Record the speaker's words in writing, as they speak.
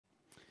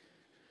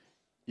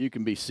You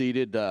can be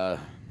seated. We're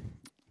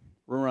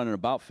running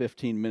about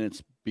 15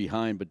 minutes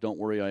behind, but don't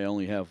worry, I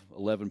only have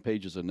 11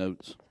 pages of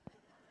notes.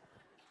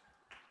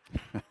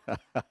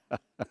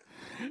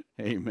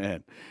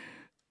 Amen.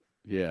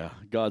 Yeah,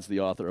 God's the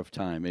author of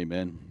time.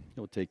 Amen.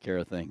 He'll take care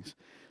of things.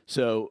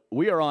 So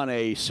we are on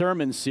a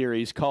sermon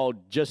series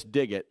called Just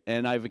Dig It,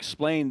 and I've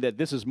explained that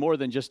this is more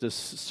than just a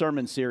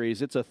sermon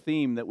series. It's a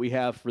theme that we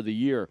have for the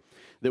year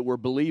that we're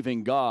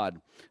believing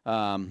God.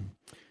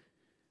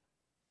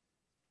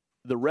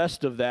 The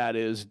rest of that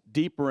is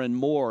deeper and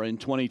more in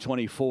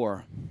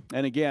 2024.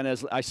 And again,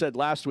 as I said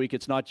last week,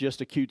 it's not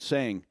just a cute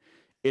saying.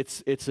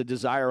 It's a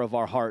desire of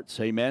our hearts.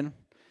 Amen.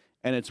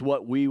 And it's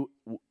what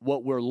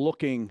we're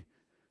looking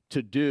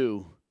to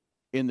do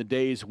in the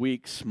days,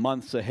 weeks,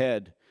 months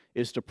ahead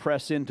is to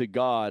press into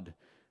God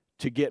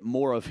to get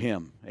more of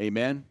Him.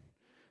 Amen.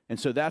 And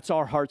so that's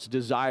our heart's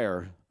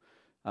desire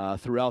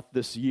throughout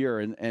this year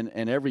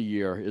and every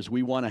year is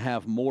we want to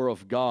have more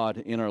of God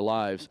in our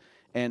lives.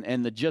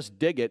 And the just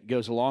dig it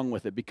goes along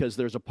with it because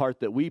there's a part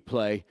that we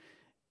play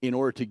in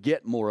order to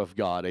get more of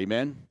God.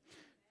 Amen.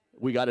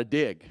 We got to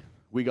dig.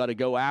 We got to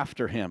go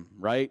after Him,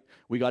 right?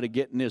 We got to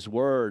get in His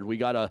Word. We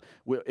got to,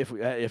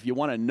 if you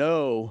want to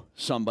know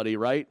somebody,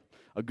 right,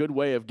 a good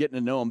way of getting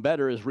to know them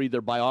better is read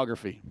their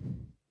biography.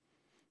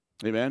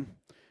 Amen.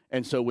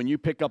 And so when you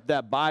pick up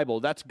that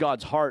Bible, that's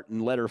God's heart in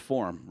letter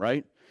form,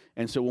 right?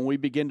 And so when we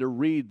begin to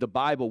read the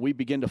Bible, we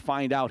begin to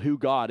find out who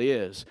God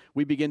is.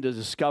 We begin to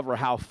discover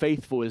how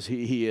faithful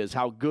He is,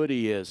 how good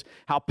He is,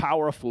 how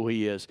powerful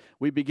He is.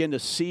 We begin to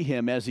see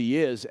Him as He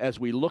is as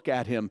we look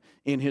at Him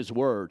in His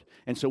Word.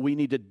 And so we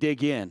need to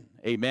dig in.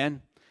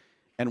 Amen?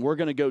 And we're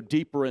going to go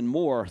deeper and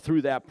more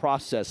through that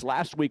process.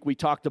 Last week we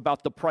talked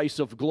about the price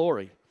of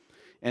glory.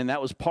 And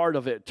that was part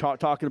of it,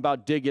 talking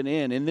about digging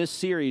in. In this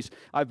series,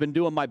 I've been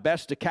doing my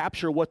best to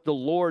capture what the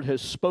Lord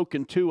has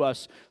spoken to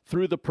us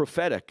through the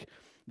prophetic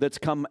that's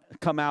come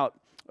out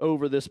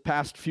over this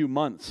past few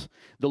months.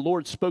 The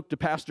Lord spoke to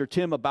Pastor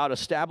Tim about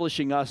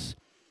establishing us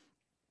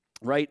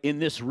right in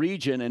this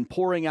region and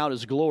pouring out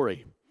His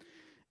glory,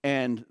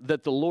 and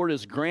that the Lord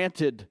has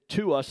granted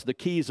to us the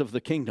keys of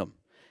the kingdom.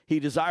 He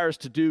desires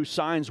to do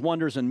signs,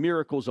 wonders, and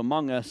miracles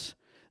among us,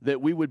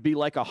 that we would be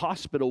like a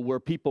hospital where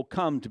people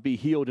come to be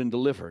healed and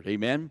delivered.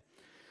 Amen.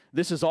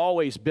 This has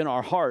always been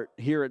our heart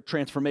here at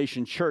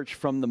Transformation Church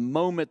from the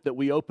moment that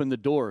we opened the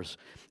doors.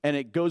 And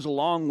it goes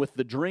along with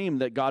the dream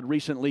that God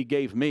recently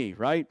gave me,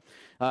 right?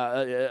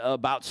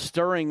 About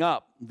stirring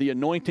up the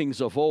anointings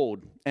of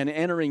old and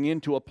entering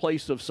into a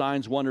place of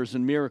signs, wonders,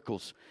 and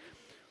miracles.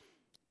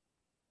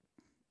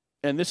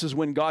 And this is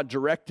when God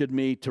directed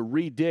me to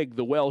redig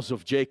the wells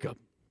of Jacob.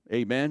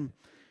 Amen.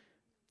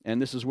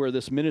 And this is where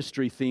this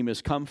ministry theme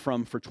has come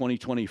from for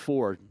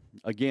 2024.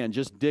 Again,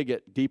 just dig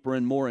it deeper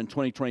and more in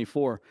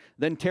 2024.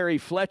 Then Terry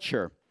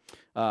Fletcher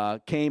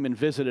came and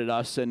visited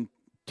us, and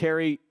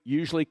Terry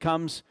usually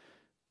comes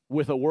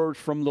with a word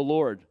from the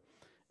Lord.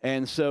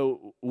 And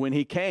so when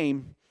he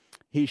came,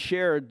 he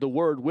shared the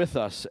word with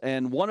us.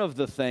 And one of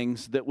the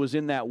things that was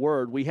in that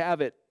word, we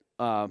have it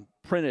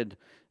printed,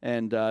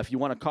 and if you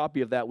want a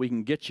copy of that, we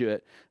can get you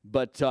it.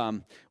 But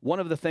one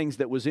of the things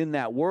that was in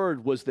that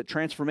word was that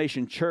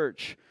Transformation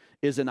Church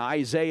is an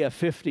Isaiah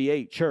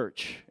 58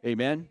 church.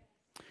 Amen?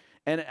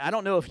 And I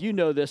don't know if you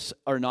know this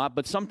or not,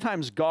 but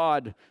sometimes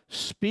God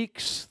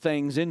speaks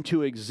things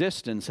into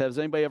existence. Has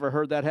anybody ever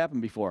heard that happen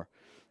before?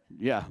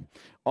 Yeah.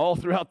 All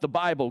throughout the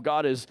Bible,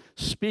 God is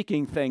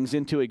speaking things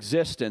into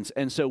existence.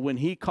 And so when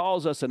He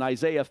calls us an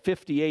Isaiah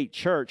 58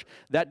 church,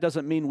 that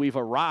doesn't mean we've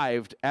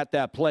arrived at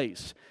that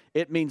place.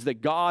 It means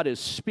that God is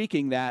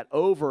speaking that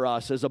over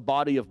us as a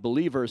body of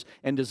believers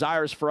and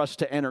desires for us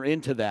to enter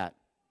into that.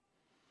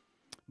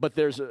 But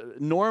there's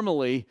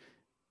normally,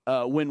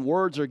 when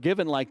words are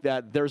given like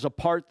that, there's a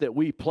part that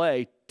we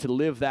play to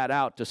live that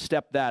out, to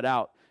step that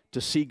out, to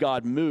see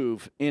God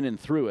move in and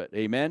through it.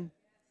 Amen?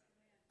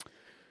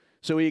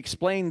 So he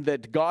explained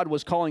that God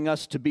was calling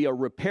us to be a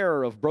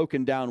repairer of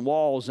broken down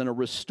walls and a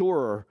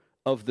restorer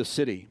of the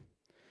city.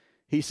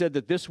 He said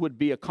that this would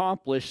be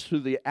accomplished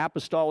through the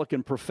apostolic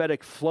and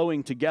prophetic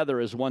flowing together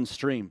as one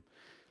stream.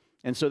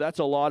 And so that's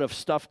a lot of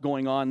stuff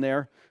going on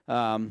there.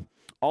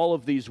 All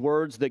of these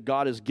words that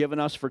God has given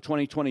us for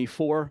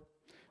 2024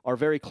 are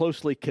very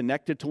closely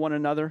connected to one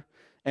another.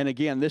 And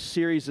again, this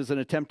series is an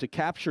attempt to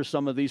capture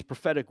some of these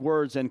prophetic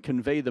words and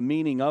convey the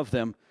meaning of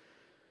them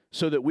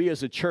so that we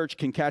as a church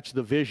can catch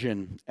the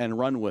vision and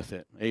run with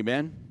it.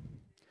 Amen?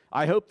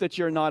 I hope that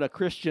you're not a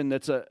Christian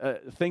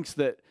that thinks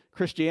that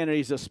Christianity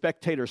is a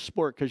spectator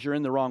sport, because you're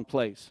in the wrong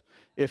place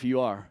if you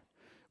are.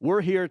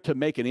 We're here to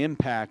make an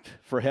impact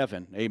for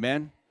heaven.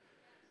 Amen?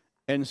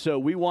 And so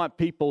we want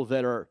people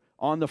that are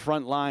on the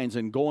front lines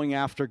and going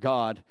after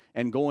God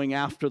and going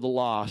after the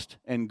lost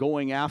and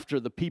going after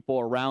the people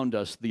around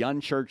us, the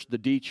unchurched, the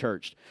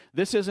de-churched.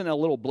 This isn't a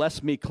little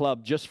bless me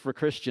club just for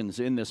Christians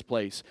in this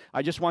place.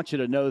 I just want you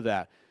to know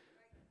that,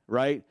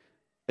 right?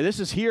 This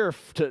is here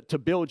to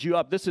build you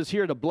up. This is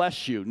here to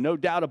bless you, no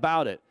doubt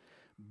about it.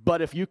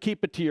 But if you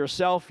keep it to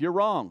yourself, you're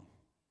wrong.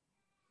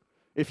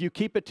 If you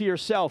keep it to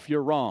yourself,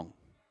 you're wrong.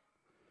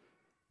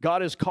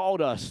 God has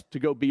called us to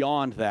go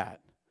beyond that,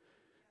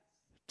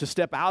 to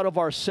step out of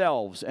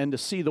ourselves and to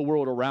see the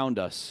world around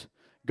us.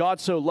 God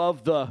so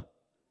loved the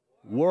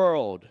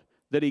world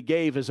that he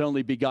gave his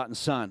only begotten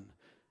Son.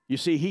 You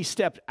see, he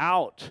stepped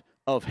out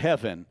of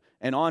heaven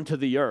and onto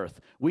the earth.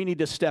 We need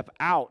to step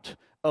out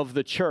of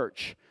the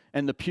church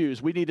and the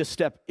pews. We need to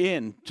step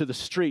into the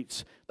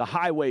streets, the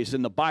highways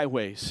and the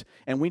byways,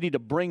 and we need to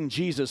bring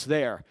Jesus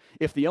there.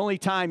 If the only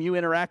time you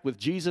interact with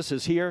Jesus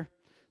is here,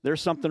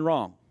 there's something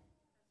wrong.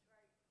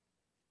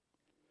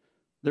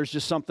 There's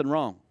just something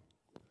wrong.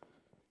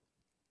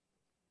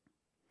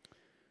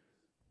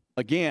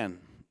 Again,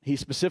 he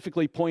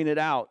specifically pointed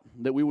out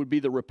that we would be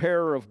the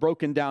repairer of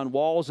broken down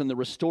walls and the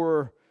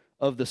restorer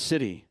of the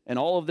city. And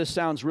all of this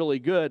sounds really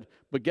good,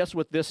 but guess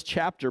what this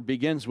chapter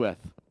begins with?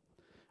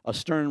 A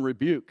stern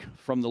rebuke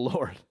from the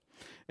Lord.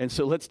 And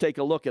so let's take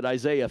a look at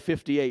Isaiah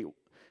 58.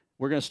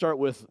 We're going to start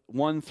with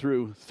 1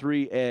 through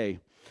 3a.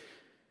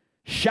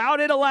 Shout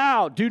it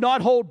aloud, do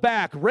not hold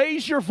back.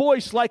 Raise your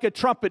voice like a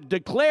trumpet.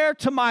 Declare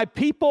to my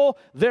people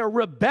their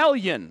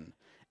rebellion,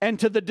 and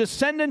to the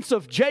descendants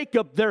of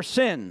Jacob their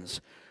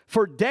sins.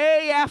 For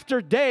day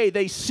after day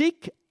they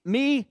seek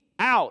me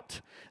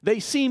out. They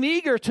seem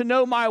eager to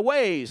know my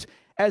ways,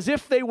 as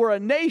if they were a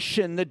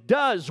nation that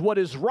does what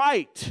is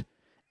right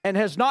and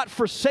has not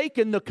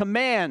forsaken the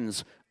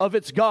commands of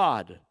its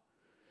God.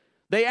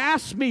 They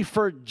ask me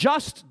for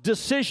just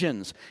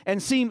decisions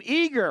and seem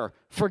eager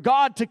for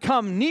God to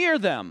come near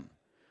them.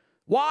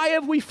 Why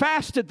have we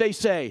fasted, they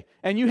say,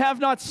 and you have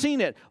not seen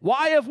it?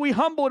 Why have we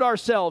humbled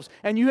ourselves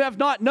and you have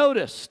not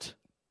noticed?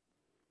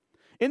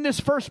 In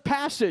this first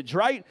passage,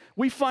 right,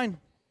 we find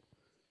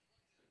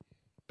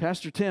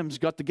Pastor Tim's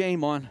got the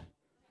game on.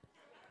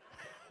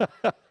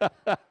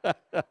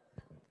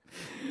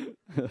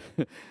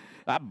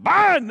 I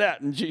bind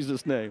that in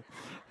Jesus' name.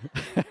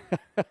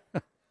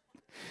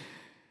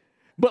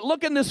 But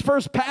look in this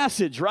first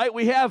passage, right?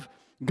 We have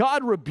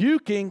God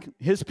rebuking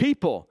his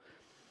people.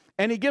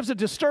 And he gives a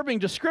disturbing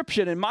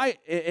description, in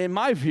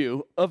my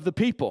view, of the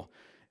people.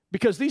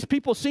 Because these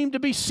people seem to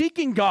be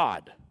seeking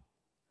God,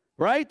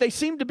 right? They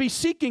seem to be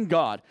seeking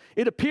God.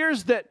 It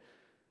appears that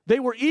they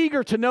were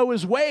eager to know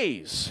his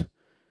ways.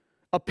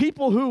 A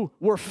people who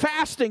were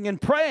fasting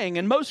and praying.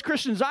 And most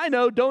Christians I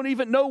know don't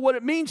even know what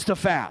it means to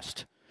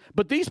fast.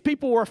 But these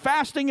people were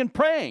fasting and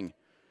praying.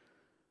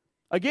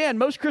 Again,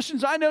 most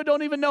Christians I know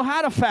don't even know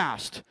how to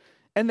fast.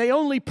 And they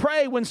only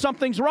pray when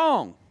something's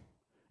wrong.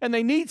 And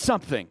they need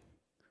something.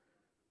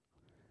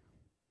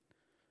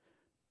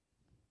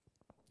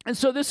 And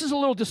so this is a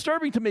little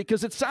disturbing to me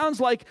because it sounds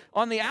like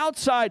on the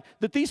outside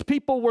that these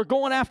people were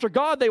going after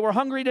God. They were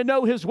hungry to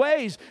know his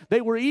ways.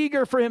 They were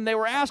eager for him. They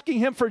were asking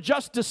him for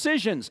just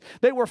decisions.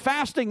 They were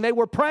fasting. They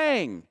were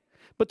praying.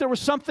 But there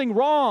was something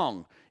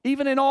wrong,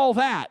 even in all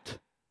that.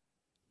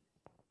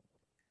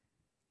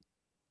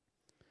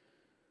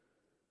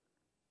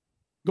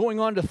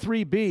 Going on to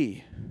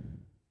 3b.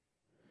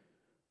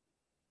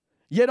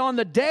 Yet on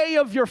the day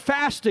of your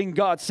fasting,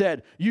 God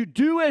said, you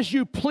do as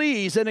you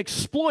please and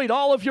exploit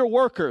all of your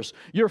workers.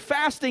 Your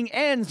fasting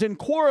ends in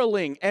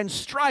quarreling and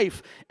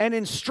strife and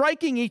in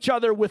striking each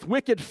other with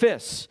wicked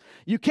fists.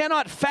 You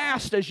cannot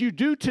fast as you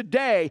do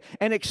today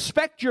and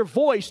expect your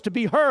voice to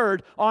be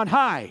heard on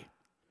high.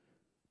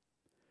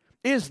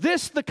 Is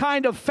this the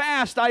kind of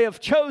fast I have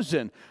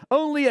chosen?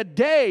 Only a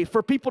day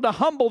for people to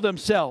humble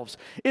themselves?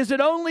 Is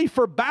it only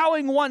for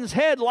bowing one's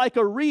head like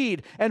a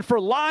reed and for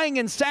lying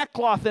in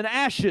sackcloth and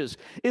ashes?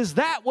 Is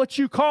that what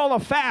you call a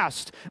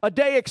fast? A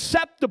day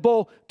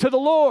acceptable to the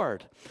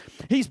Lord?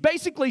 He's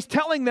basically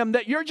telling them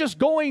that you're just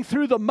going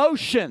through the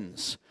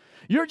motions.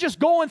 You're just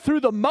going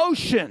through the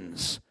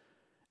motions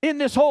in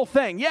this whole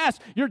thing. Yes,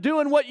 you're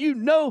doing what you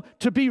know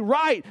to be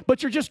right,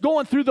 but you're just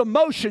going through the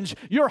motions.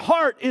 Your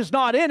heart is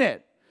not in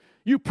it.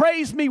 You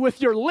praise me with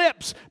your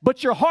lips,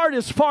 but your heart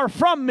is far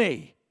from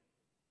me.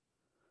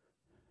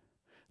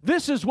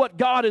 This is what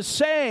God is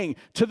saying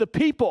to the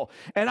people.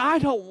 And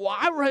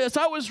as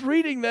I was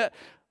reading that,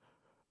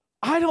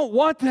 I don't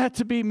want that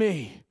to be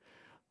me.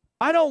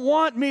 I don't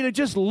want me to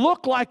just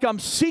look like I'm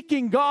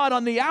seeking God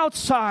on the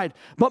outside,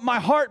 but my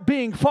heart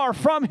being far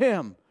from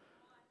him.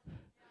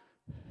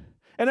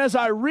 And as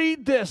I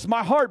read this,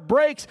 my heart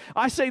breaks.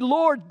 I say,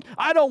 Lord,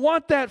 I don't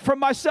want that from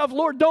myself.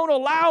 Lord, don't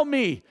allow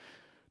me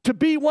to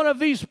be one of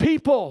these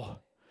people.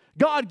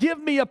 God, give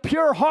me a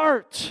pure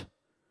heart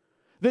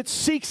that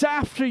seeks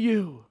after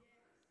you.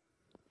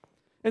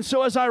 And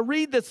so as I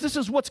read this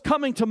is what's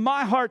coming to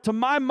my heart, to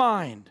my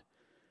mind.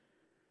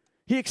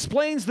 He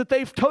explains that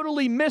they've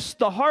totally missed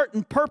the heart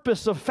and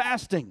purpose of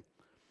fasting.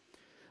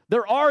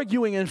 They're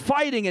arguing and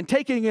fighting and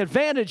taking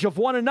advantage of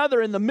one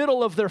another in the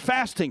middle of their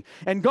fasting.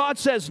 And God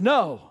says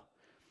no.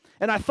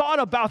 And I thought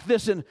about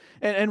this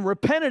and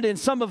repented in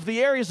some of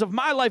the areas of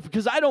my life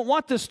because I don't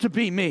want this to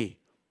be me.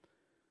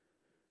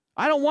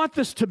 I don't want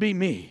this to be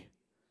me.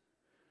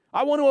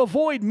 I want to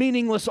avoid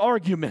meaningless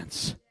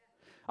arguments.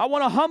 I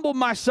want to humble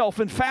myself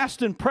and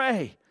fast and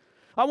pray.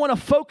 I want to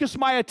focus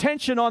my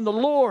attention on the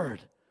Lord.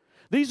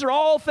 These are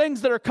all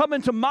things that are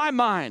coming to my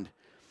mind.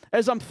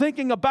 as I'm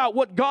thinking about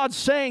what God's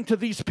saying to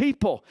these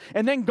people.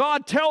 And then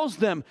God tells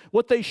them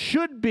what they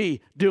should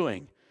be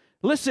doing.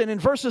 Listen, in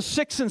verses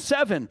 6 and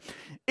 7,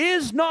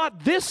 is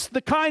not this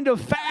the kind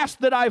of fast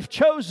that I've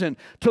chosen,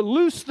 to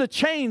loose the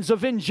chains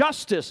of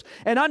injustice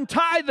and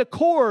untie the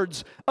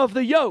cords of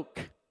the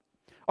yoke?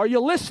 Are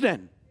you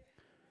listening?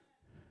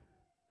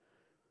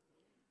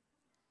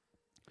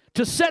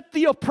 To set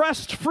the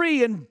oppressed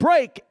free and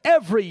break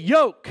every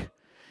yoke.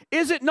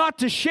 Is it not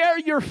to share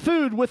your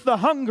food with the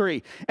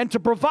hungry and to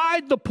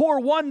provide the poor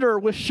wanderer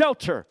with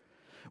shelter?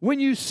 When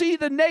you see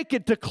the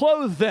naked, to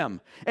clothe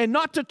them and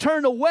not to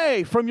turn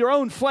away from your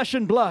own flesh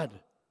and blood.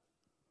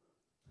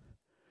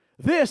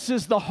 This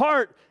is the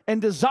heart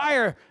and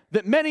desire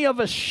that many of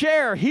us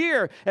share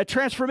here at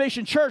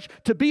Transformation Church,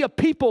 to be a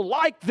people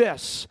like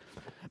this.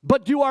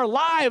 But do our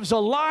lives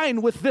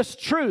align with this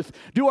truth?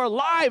 Do our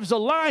lives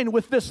align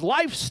with this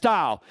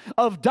lifestyle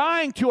of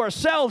dying to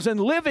ourselves and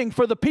living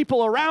for the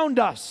people around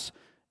us?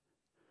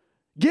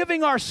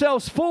 Giving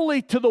ourselves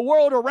fully to the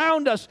world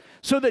around us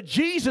so that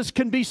Jesus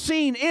can be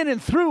seen in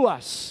and through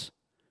us.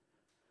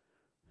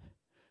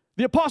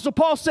 The Apostle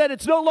Paul said,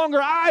 it's no longer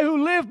I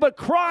who live, but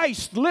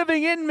Christ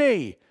living in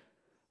me.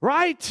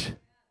 Right?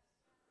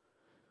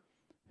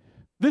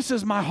 This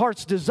is my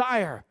heart's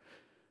desire.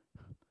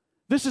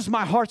 This is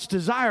my heart's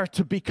desire,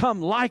 to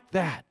become like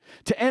that,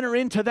 to enter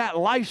into that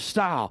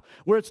lifestyle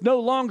where it's no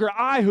longer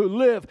I who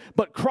live,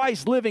 but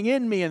Christ living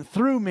in me and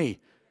through me,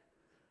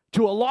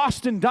 to a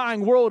lost and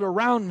dying world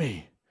around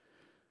me,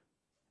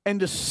 and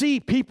to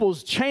see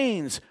people's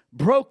chains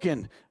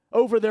broken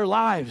over their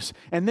lives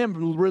and then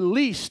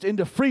released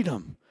into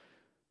freedom,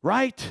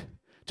 right?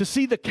 To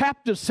see the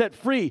captives set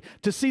free,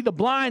 to see the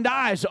blind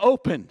eyes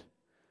opened,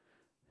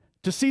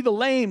 to see the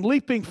lame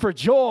leaping for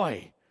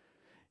joy.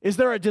 Is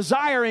there a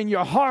desire in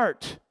your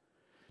heart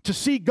to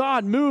see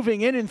God moving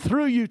in and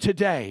through you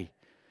today?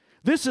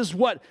 This is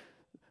what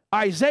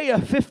Isaiah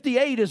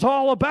 58 is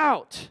all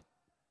about.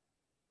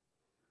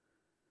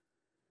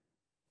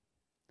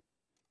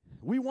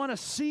 We want to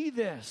see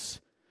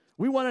this.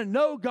 We want to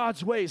know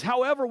God's ways.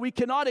 However, we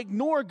cannot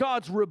ignore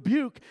God's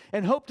rebuke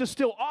and hope to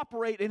still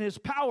operate in His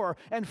power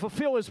and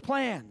fulfill His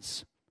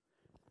plans.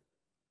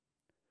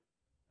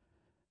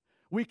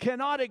 We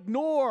cannot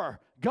ignore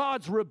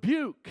God's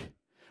rebuke.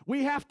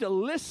 We have to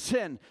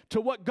listen to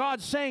what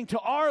God's saying to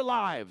our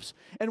lives,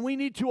 and we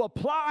need to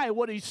apply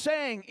what He's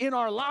saying in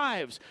our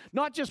lives,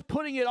 not just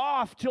putting it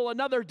off till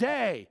another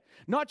day,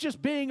 not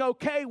just being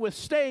okay with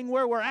staying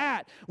where we're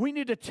at. We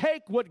need to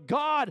take what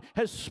God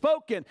has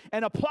spoken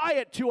and apply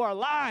it to our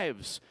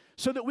lives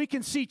so that we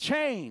can see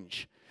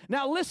change.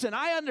 Now listen,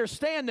 I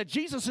understand that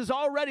Jesus has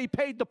already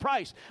paid the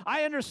price.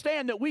 I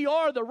understand that we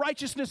are the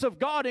righteousness of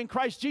God in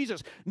Christ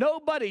Jesus.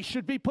 Nobody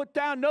should be put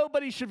down.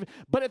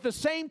 But at the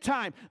same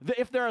time,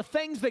 if there are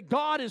things that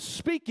God is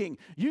speaking,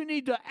 you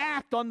need to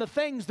act on the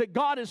things that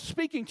God is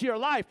speaking to your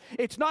life.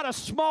 It's not a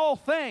small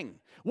thing,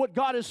 what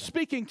God is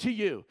speaking to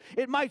you.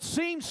 It might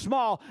seem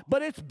small,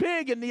 but it's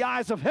big in the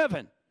eyes of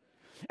heaven.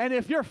 And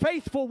if you're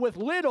faithful with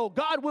little,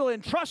 God will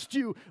entrust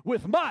you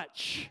with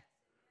much.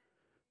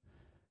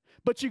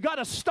 But you got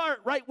to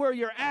start right where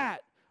you're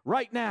at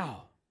right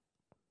now.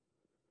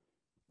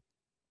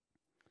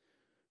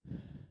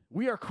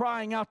 We are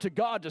crying out to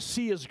God to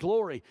see His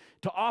glory,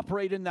 to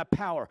operate in that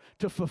power,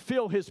 to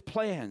fulfill His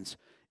plans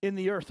in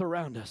the earth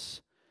around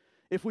us.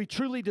 If we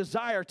truly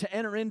desire to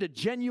enter into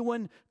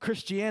genuine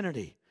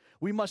Christianity,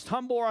 we must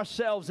humble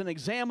ourselves and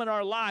examine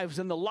our lives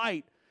in the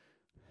light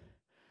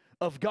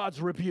of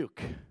God's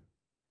rebuke,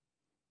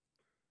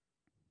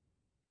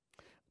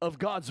 of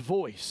God's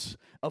voice,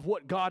 of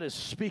what God is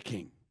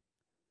speaking.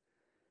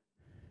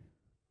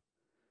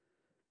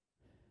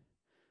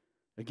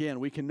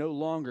 Again, we can no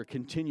longer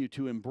continue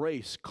to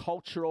embrace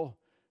cultural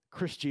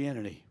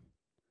Christianity.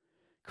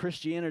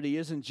 Christianity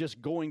isn't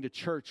just going to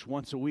church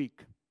once a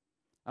week.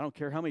 I don't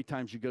care how many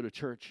times you go to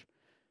church.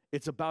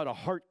 It's about a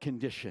heart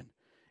condition.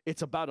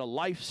 It's about a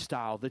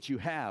lifestyle that you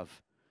have.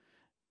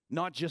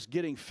 Not just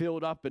getting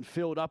filled up and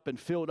filled up and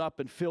filled up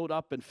and filled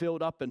up and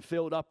filled up and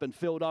filled up and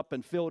filled up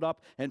and filled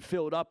up and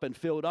filled up and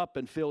filled up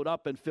and filled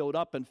up and filled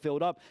up and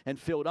filled up and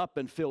filled up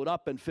and filled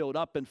up and filled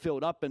up and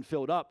filled up and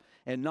filled up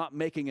and not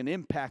making an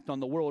impact on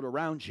the world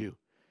around you.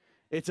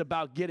 It's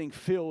about getting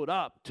filled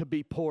up to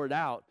be poured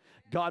out.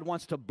 God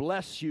wants to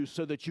bless you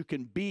so that you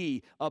can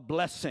be a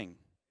blessing.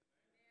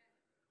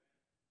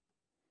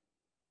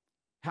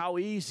 How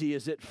easy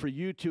is it for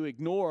you to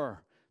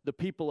ignore the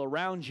people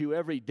around you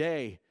every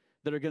day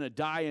that are going to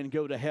die and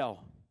go to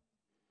hell?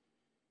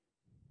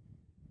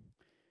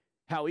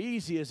 How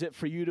easy is it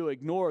for you to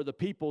ignore the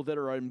people that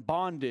are in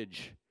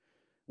bondage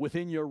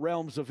within your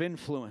realms of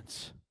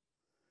influence?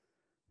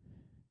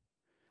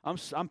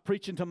 I'm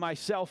preaching to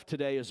myself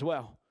today as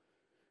well.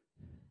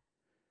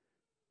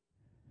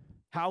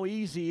 How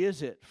easy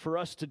is it for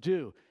us to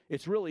do?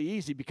 It's really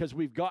easy because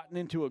we've gotten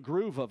into a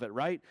groove of it,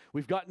 right?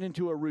 We've gotten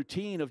into a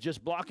routine of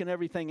just blocking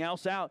everything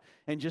else out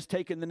and just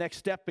taking the next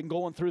step and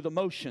going through the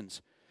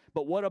motions.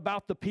 But what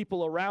about the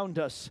people around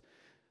us?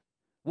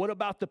 What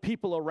about the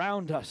people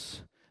around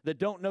us that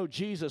don't know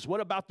Jesus?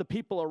 What about the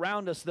people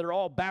around us that are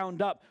all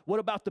bound up? What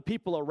about the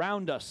people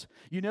around us?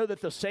 You know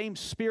that the same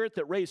Spirit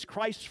that raised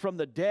Christ from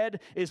the dead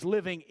is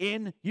living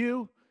in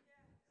you?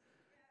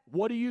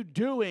 What are you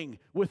doing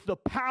with the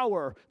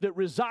power that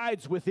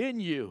resides within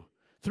you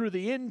through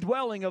the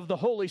indwelling of the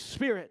Holy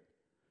Spirit?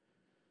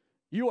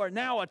 You are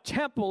now a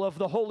temple of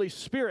the Holy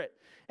Spirit.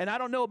 And I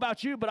don't know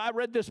about you, but I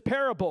read this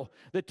parable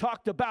that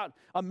talked about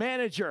a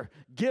manager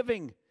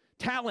giving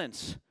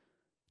talents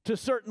to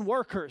certain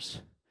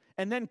workers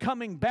and then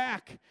coming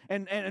back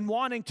and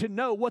wanting to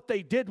know what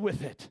they did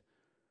with it.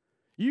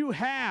 You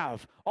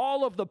have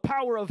all of the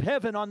power of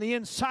heaven on the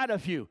inside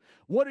of you.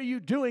 What are you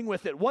doing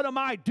with it? What am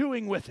I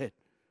doing with it?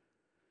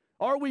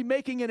 Are we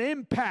making an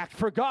impact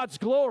for God's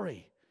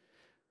glory?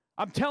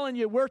 I'm telling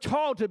you, we're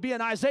called to be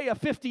an Isaiah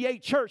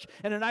 58 church,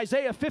 and an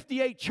Isaiah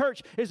 58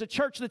 church is a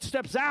church that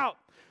steps out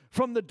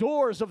from the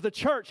doors of the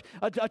church,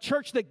 a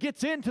church that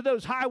gets into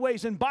those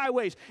highways and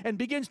byways and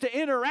begins to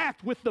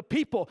interact with the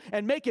people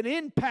and make an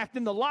impact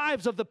in the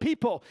lives of the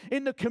people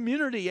in the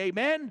community.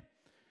 Amen?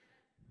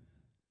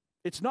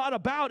 It's not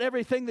about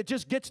everything that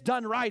just gets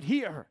done right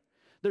here.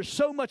 There's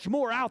so much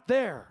more out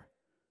there.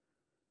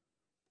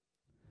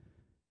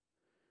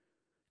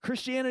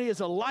 Christianity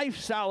is a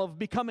lifestyle of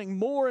becoming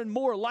more and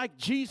more like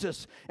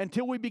Jesus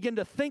until we begin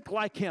to think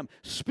like Him,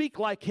 speak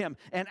like Him,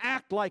 and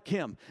act like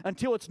Him,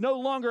 until it's no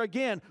longer,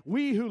 again,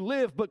 we who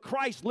live, but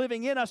Christ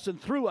living in us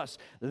and through us.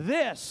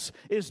 This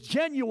is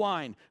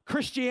genuine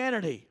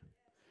Christianity.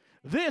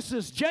 This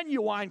is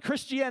genuine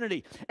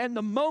Christianity. And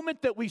the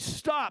moment that we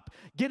stop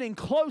getting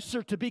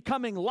closer to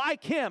becoming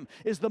like Him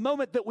is the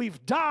moment that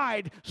we've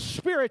died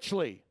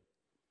spiritually.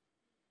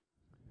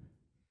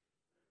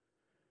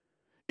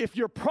 If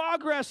your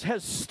progress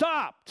has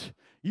stopped,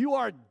 you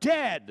are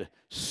dead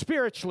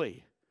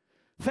spiritually.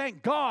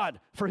 Thank God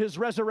for His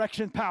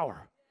resurrection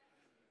power.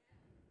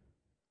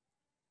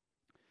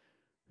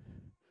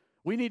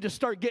 We need to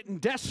start getting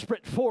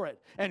desperate for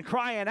it and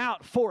crying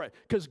out for it,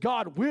 because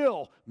God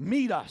will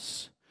meet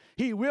us.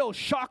 He will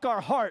shock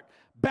our heart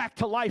back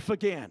to life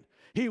again.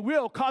 He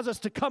will cause us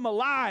to come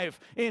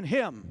alive in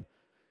Him.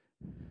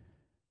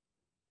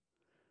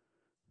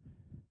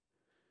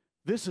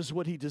 This is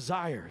what He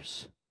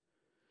desires.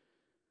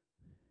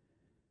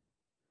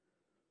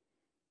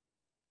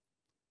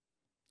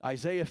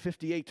 Isaiah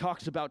 58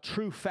 talks about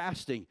true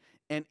fasting,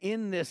 and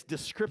in this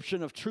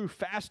description of true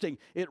fasting,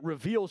 it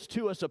reveals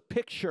to us a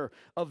picture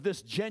of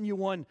this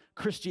genuine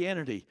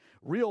Christianity.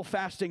 Real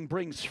fasting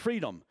brings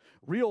freedom.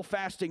 Real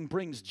fasting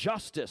brings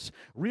justice.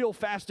 Real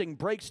fasting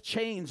breaks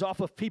chains off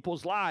of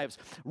people's lives.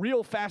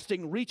 Real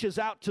fasting reaches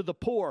out to the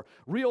poor.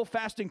 Real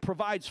fasting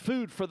provides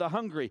food for the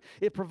hungry.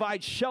 It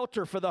provides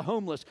shelter for the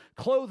homeless,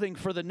 clothing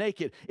for the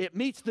naked. It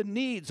meets the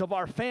needs of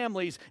our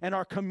families and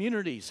our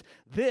communities.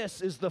 This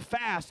is the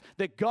fast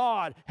that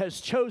God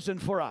has chosen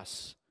for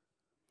us.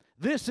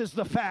 This is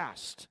the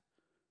fast.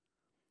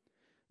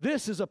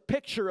 This is a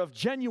picture of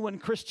genuine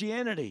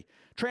Christianity.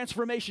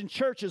 Transformation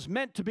Church is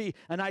meant to be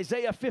an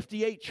Isaiah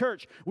 58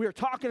 church. We are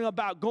talking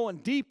about going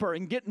deeper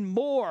and getting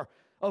more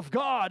of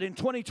God in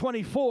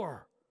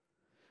 2024.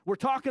 We're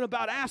talking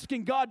about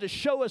asking God to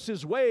show us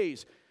His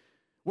ways.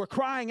 We're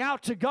crying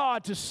out to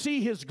God to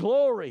see His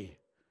glory.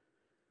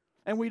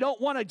 And we don't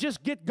want to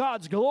just get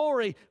God's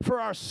glory for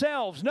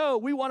ourselves. No,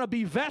 we want to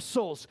be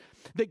vessels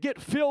that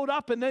get filled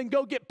up and then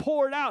go get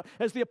poured out,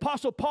 as the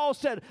Apostle Paul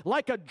said,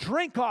 like a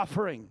drink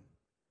offering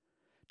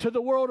to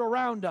the world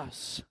around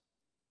us.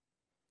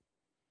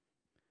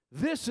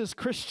 This is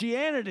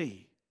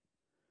Christianity.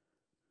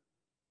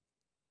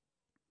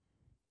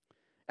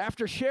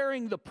 After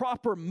sharing the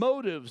proper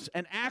motives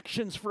and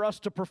actions for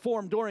us to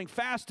perform during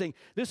fasting,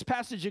 this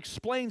passage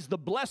explains the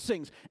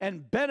blessings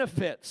and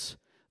benefits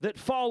that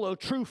follow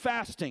true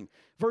fasting.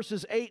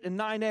 Verses 8 and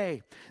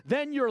 9a.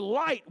 Then your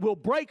light will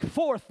break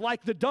forth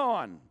like the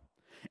dawn,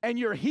 and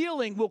your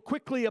healing will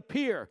quickly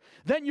appear.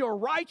 Then your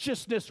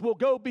righteousness will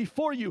go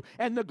before you,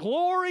 and the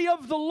glory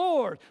of the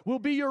Lord will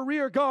be your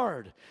rear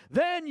guard.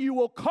 Then you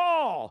will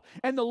call,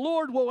 and the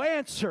Lord will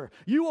answer.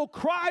 You will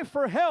cry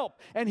for help,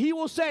 and He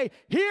will say,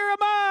 "Here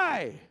am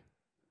I."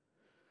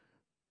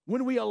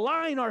 When we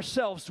align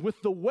ourselves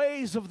with the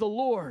ways of the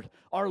Lord,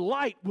 our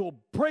light will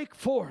break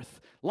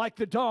forth like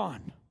the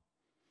dawn.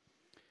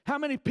 How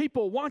many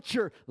people want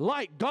your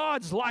light,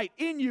 God's light,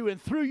 in you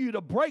and through you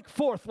to break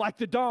forth like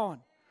the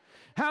dawn?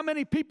 How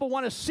many people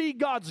want to see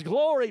God's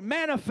glory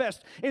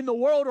manifest in the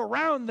world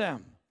around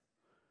them?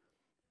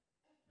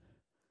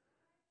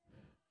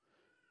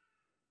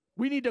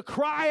 We need to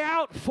cry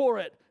out for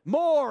it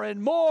more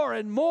and more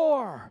and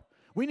more.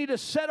 We need to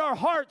set our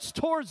hearts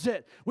towards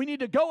it. We need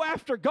to go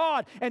after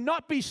God and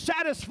not be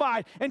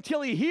satisfied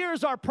until He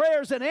hears our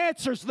prayers and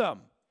answers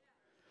them.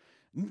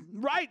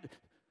 Right?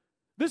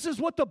 This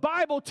is what the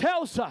Bible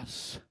tells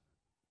us.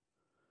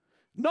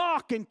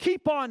 Knock and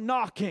keep on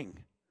knocking.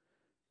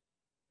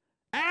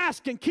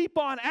 Ask and keep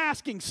on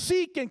asking.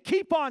 Seek and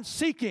keep on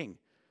seeking.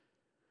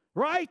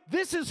 Right?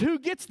 This is who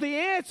gets the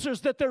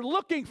answers that they're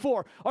looking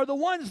for, are the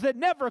ones that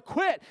never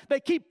quit.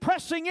 They keep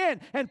pressing in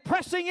and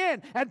pressing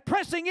in and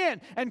pressing in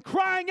and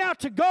crying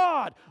out to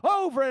God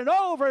over and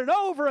over and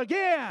over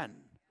again.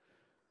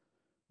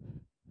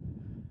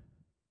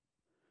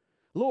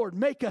 Lord,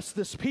 make us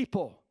this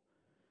people.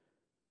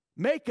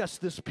 Make us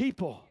this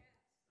people.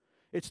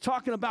 It's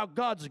talking about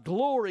God's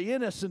glory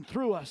in us and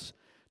through us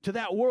to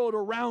that world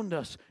around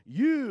us.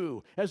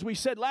 You, as we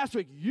said last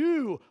week,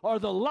 you are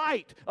the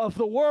light of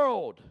the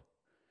world.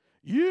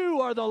 You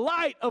are the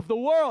light of the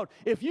world.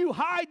 If you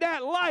hide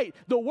that light,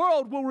 the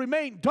world will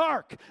remain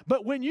dark.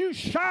 But when you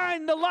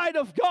shine the light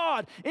of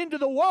God into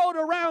the world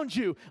around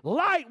you,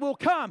 light will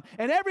come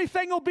and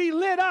everything will be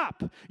lit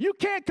up. You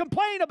can't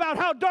complain about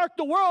how dark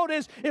the world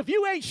is if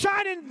you ain't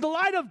shining the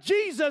light of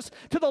Jesus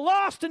to the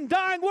lost and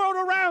dying world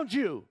around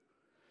you.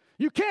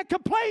 You can't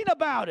complain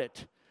about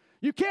it.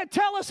 You can't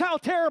tell us how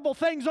terrible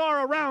things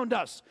are around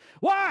us.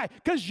 Why?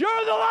 Because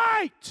you're the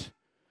light.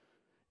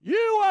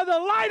 You are the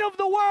light of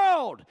the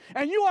world,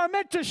 and you are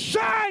meant to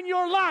shine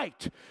your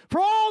light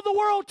for all the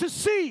world to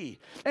see.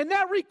 And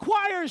that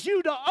requires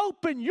you to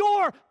open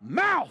your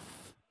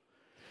mouth.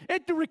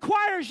 It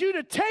requires you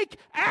to take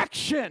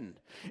action.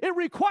 It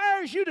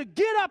requires you to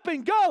get up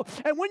and go.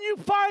 And when you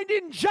find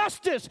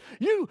injustice,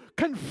 you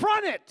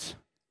confront it.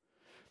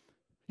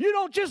 You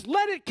don't just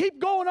let it keep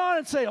going on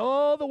and say,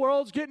 oh, the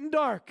world's getting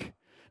dark.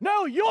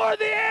 No, you're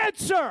the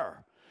answer.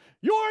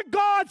 You're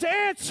God's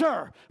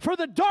answer for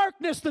the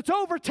darkness that's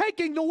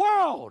overtaking the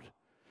world.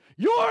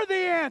 You're the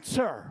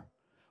answer.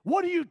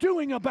 What are you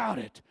doing about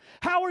it?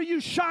 How are you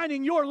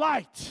shining your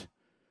light?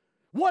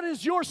 What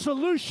is your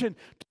solution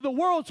to the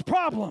world's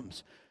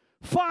problems?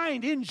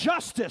 Find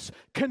injustice.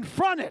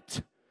 Confront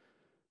it.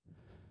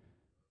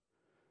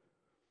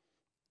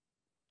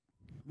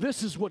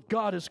 This is what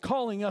God is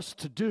calling us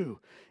to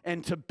do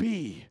and to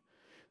be.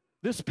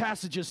 This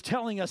passage is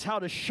telling us how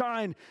to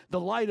shine the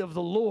light of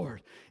the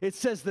Lord. It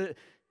says that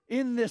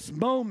in this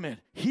moment,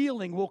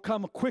 healing will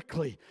come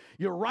quickly.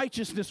 Your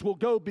righteousness will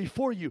go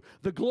before you.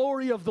 The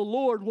glory of the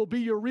Lord will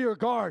be your rear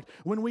guard.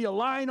 When we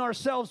align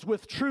ourselves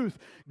with truth,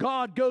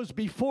 God goes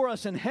before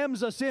us and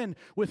hems us in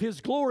with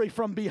His glory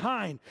from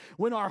behind.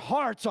 When our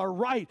hearts are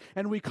right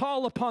and we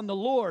call upon the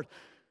Lord,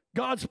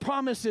 God's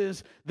promise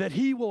is that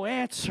He will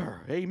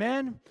answer.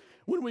 Amen?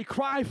 When we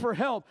cry for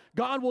help,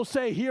 God will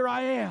say, here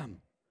I am.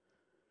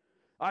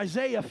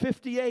 Isaiah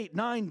 58,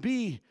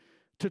 9b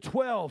to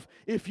 12.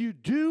 If you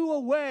do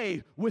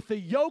away with the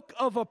yoke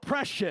of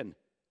oppression,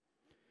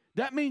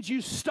 that means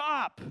you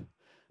stop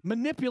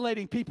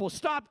manipulating people,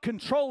 stop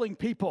controlling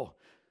people,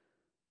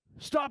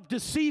 stop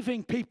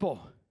deceiving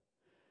people.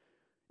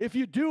 If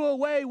you do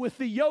away with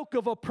the yoke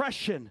of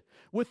oppression,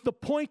 with the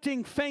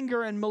pointing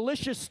finger and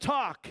malicious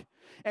talk,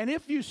 and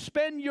if you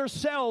spend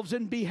yourselves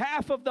in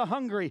behalf of the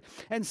hungry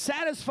and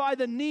satisfy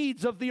the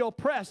needs of the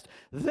oppressed,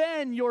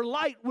 then your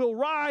light will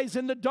rise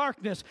in the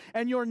darkness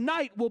and your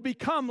night will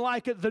become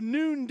like the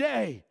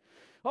noonday.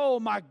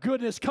 Oh my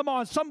goodness, come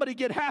on, somebody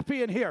get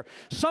happy in here.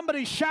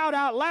 Somebody shout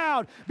out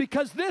loud,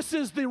 because this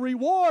is the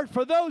reward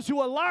for those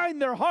who align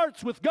their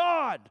hearts with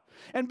God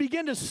and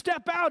begin to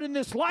step out in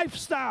this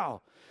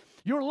lifestyle.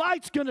 Your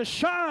light's going to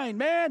shine,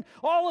 man.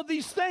 All of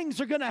these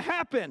things are going to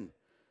happen.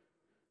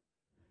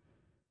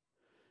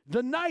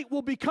 The night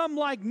will become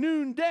like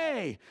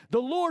noonday.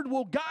 The Lord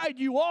will guide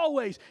you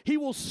always. He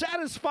will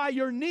satisfy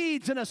your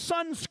needs in a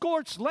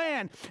sun-scorched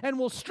land and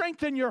will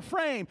strengthen your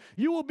frame.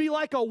 You will be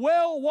like a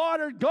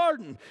well-watered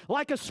garden,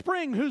 like a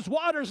spring whose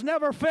waters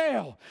never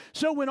fail.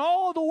 So when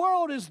all the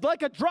world is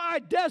like a dry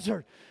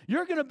desert,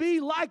 you're going to be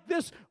like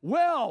this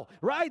well,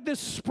 right? This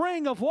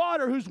spring of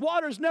water whose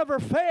waters never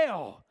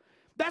fail.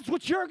 That's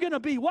what you're going to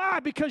be.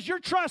 Why? Because your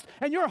trust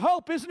and your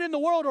hope isn't in the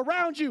world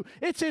around you.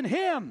 It's in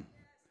Him.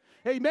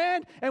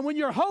 Amen? And when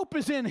your hope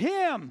is in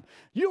Him,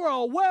 you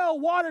are a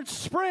well-watered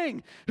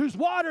spring whose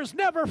waters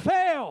never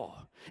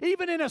fail,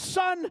 even in a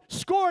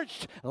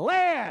sun-scorched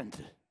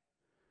land.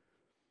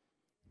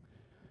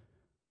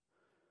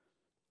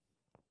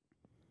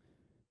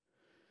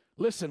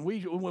 Listen,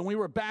 when we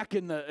were back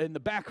in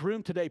the back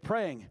room today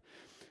praying,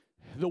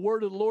 the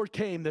word of the Lord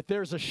came that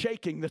there's a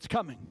shaking that's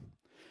coming.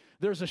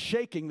 There's a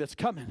shaking that's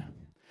coming.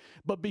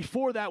 But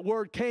before that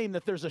word came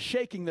that there's a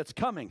shaking that's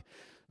coming,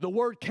 the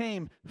word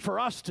came for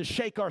us to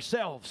shake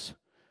ourselves.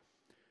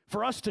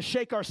 For us to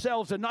shake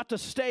ourselves and not to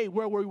stay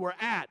where we were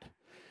at.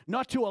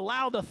 Not to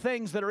allow the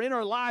things that are in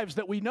our lives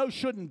that we know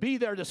shouldn't be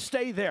there to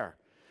stay there.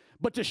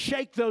 But to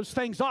shake those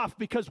things off,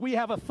 because we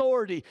have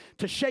authority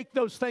to shake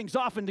those things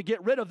off and to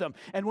get rid of them.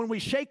 And when we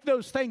shake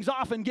those things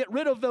off and get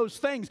rid of those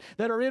things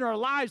that are in our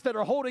lives that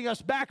are holding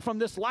us back from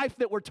this life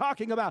that we're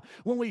talking about,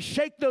 when we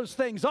shake those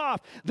things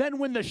off, then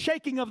when the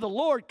shaking of the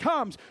Lord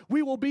comes,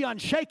 we will be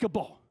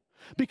unshakable.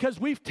 Because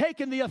we've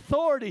taken the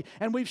authority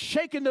and we've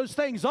shaken those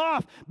things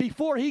off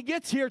before He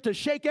gets here to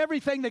shake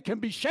everything that can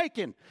be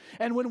shaken.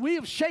 And when we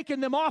have shaken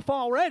them off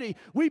already,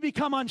 we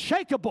become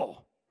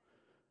unshakable.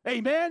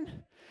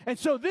 Amen? And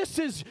so this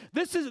is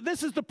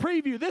the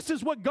preview. This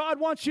is what God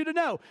wants you to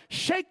know.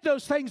 Shake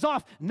those things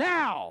off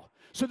now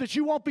so that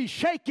you won't be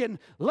shaken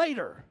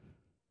later.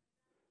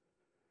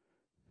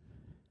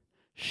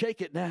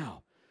 Shake it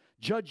now.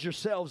 Judge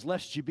yourselves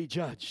lest you be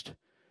judged.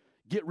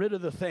 Get rid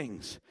of the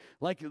things.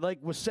 Like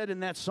was said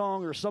in that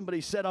song, or somebody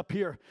said up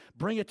here,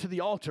 bring it to the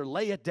altar.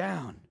 Lay it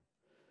down.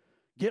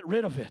 Get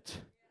rid of it.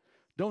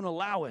 Don't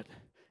allow it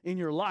in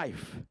your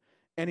life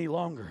any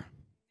longer.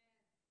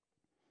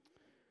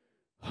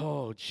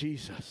 Oh,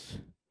 Jesus.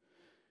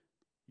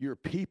 Your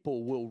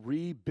people will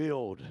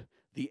rebuild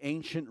the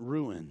ancient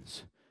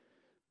ruins.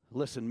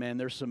 Listen, man,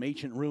 there's some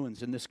ancient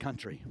ruins in this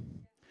country.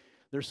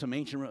 There's some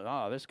ancient ruins.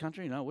 Oh, this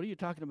country? No, what are you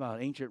talking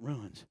about, ancient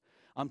ruins?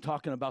 I'm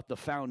talking about the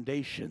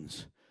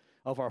foundations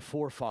of our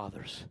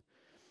forefathers.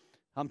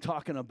 I'm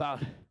talking about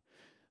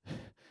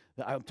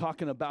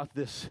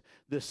this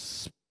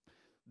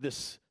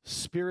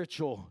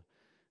spiritual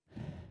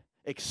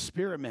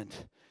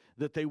experiment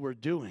that they were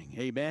doing.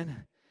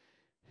 Amen.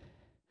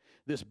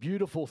 This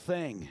beautiful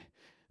thing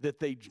that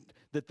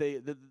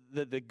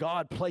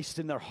God placed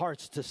in their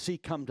hearts to see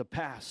come to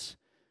pass.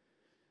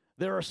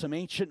 There are some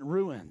ancient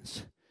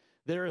ruins.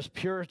 There is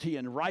purity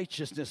and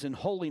righteousness and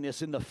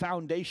holiness in the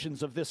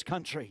foundations of this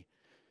country.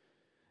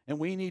 And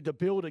we need to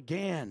build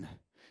again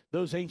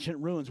those ancient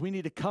ruins. We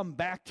need to come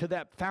back to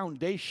that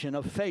foundation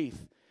of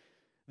faith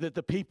that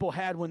the people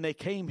had when they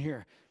came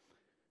here.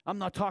 I'm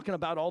not talking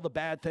about all the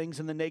bad things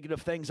and the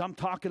negative things. I'm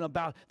talking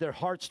about their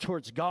hearts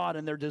towards God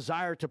and their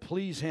desire to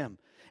please Him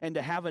and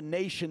to have a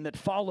nation that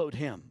followed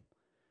Him.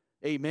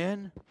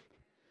 Amen?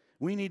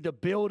 We need to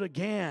build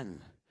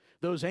again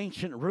those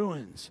ancient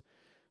ruins.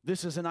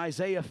 This is an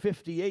Isaiah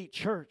 58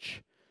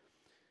 church.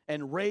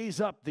 And raise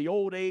up the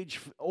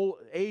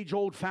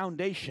age-old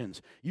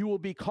foundations. You will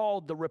be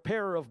called the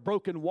repairer of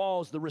broken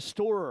walls, the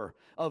restorer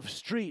of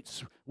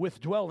streets with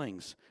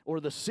dwellings, or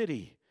the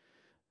city.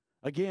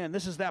 Again,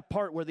 this is that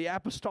part where the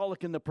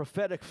apostolic and the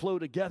prophetic flow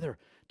together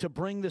to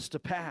bring this to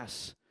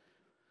pass.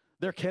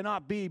 There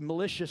cannot be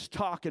malicious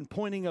talk and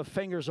pointing of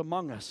fingers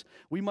among us.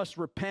 We must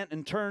repent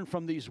and turn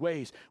from these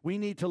ways. We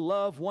need to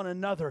love one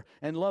another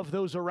and love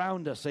those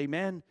around us.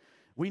 Amen?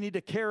 We need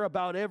to care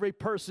about every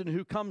person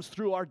who comes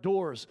through our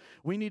doors.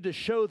 We need to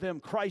show them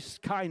Christ's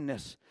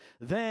kindness.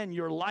 Then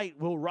your light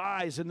will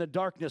rise in the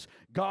darkness.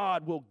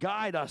 God will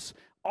guide us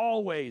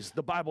always,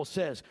 the Bible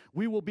says.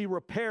 We will be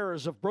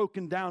repairers of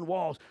broken down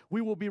walls.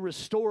 We will be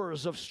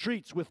restorers of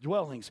streets with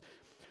dwellings.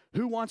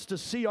 Who wants to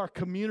see our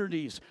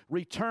communities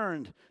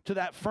returned to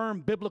that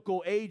firm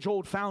biblical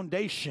age-old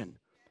foundation?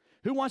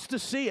 Who wants to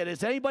see it?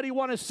 Does anybody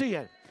want to see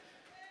it?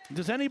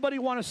 Does anybody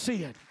want to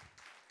see it?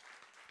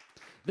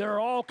 There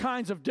are all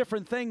kinds of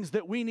different things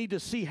that we need to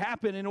see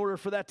happen in order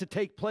for that to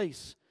take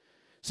place.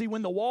 See,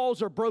 when the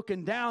walls are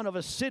broken down of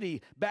a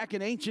city, back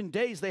in ancient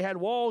days, they had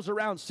walls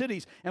around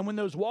cities. And when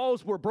those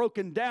walls were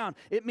broken down,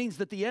 it means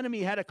that the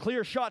enemy had a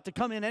clear shot to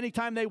come in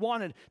anytime they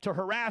wanted to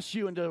harass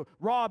you and to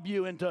rob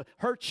you and to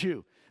hurt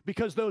you,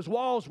 because those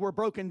walls were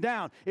broken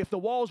down. If the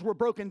walls were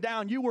broken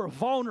down, you were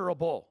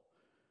vulnerable.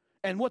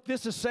 And what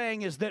this is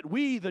saying is that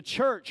we, the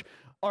church,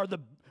 are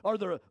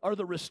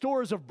the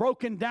restorers of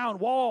broken down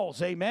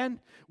walls. Amen.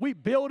 We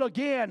build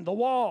again the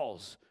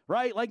walls,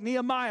 right? Like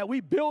Nehemiah,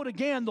 we build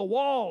again the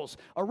walls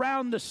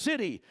around the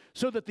city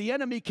so that the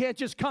enemy can't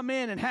just come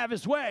in and have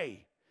his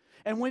way.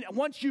 And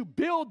once you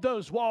build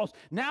those walls,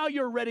 now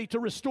you're ready to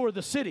restore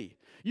the city.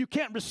 You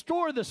can't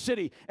restore the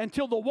city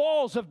until the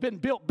walls have been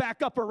built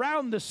back up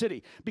around the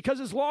city. Because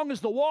as long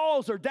as the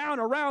walls are down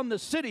around the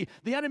city,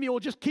 the enemy will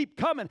just keep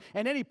coming.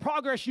 And any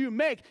progress you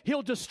make,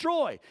 he'll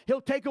destroy.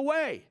 He'll take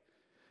away.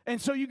 And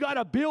so you got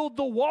to build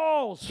the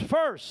walls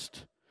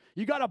first.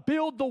 You got to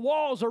build the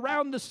walls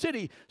around the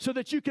city so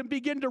that you can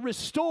begin to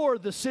restore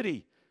the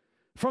city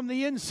from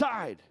the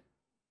inside.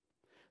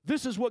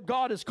 This is what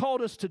God has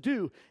called us to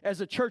do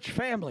as a church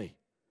family.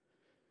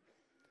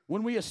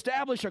 When we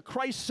establish a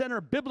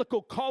Christ-centered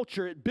biblical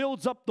culture, it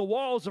builds up the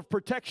walls of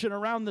protection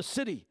around the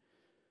city.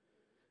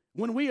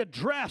 When we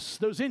address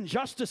those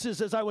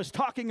injustices, as I was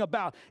talking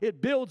about,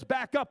 it builds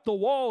back up the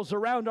walls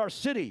around our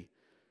city.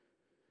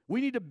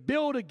 We need to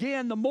build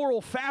again the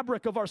moral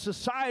fabric of our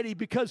society,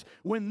 because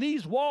when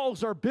these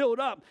walls are built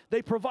up,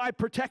 they provide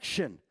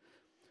protection.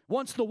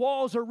 Once the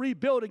walls are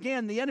rebuilt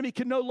again, the enemy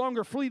can no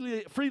longer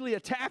freely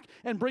attack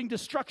and bring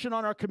destruction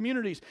on our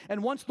communities.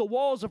 And once the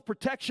walls of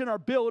protection are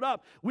built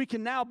up, we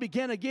can now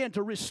begin again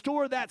to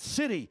restore that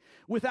city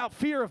without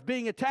fear of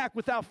being attacked,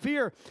 without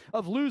fear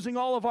of losing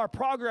all of our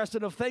progress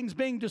and of things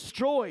being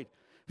destroyed.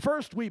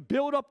 First, we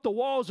build up the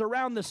walls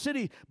around the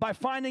city by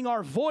finding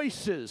our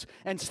voices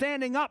and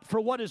standing up for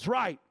what is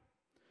right.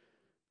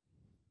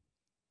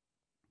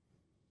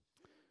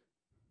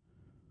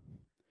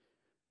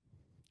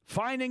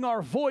 Finding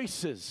our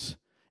voices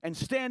and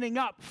standing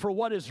up for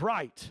what is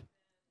right.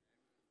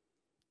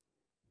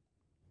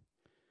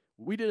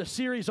 We did a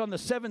series on the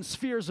 7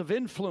 spheres of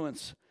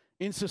influence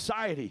in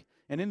society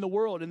and in the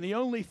world, and the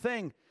only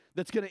thing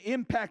that's going to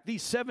impact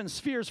these 7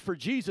 spheres for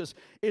Jesus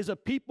is a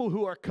people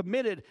who are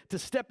committed to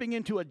stepping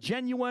into a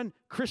genuine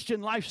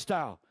Christian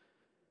lifestyle.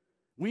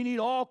 We need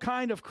all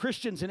kinds of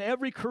Christians in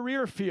every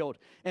career field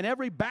and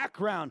every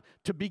background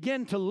to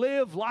begin to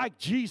live like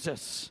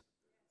Jesus.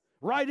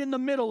 right in the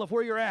middle of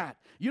where you're at.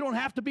 You don't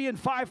have to be in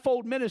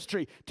fivefold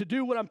ministry to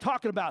do what I'm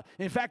talking about.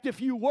 In fact,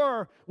 if you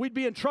were, we'd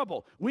be in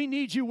trouble. We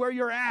need you where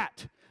you're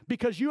at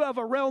because you have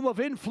a realm of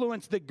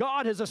influence that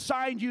God has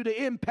assigned you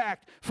to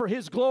impact for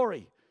His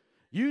glory.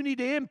 You need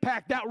to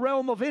impact that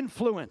realm of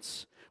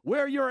influence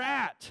where you're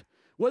at,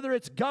 whether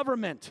it's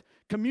government,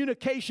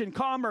 communication,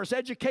 commerce,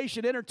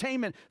 education,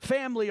 entertainment,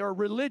 family, or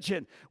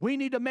religion. We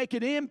need to make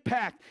an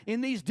impact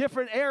in these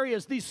different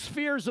areas, these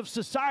spheres of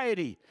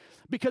society.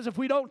 Because if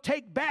we don't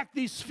take back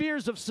these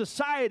spheres of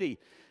society,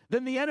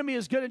 then the enemy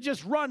is going to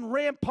just run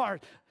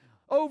rampart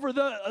over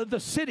the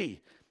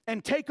city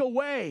and take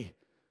away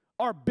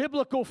our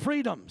biblical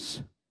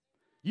freedoms.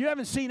 You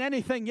haven't seen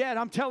anything yet,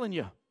 I'm telling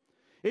you.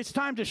 It's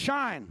time to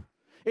shine.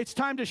 It's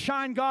time to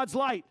shine God's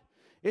light.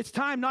 It's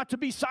time not to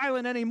be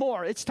silent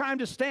anymore. It's time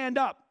to stand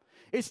up.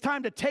 It's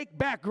time to take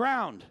back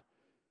ground.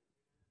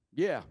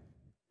 Yeah.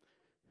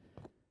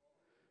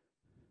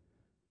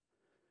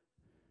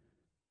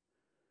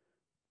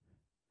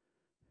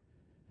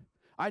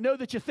 I know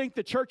that you think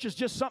the church is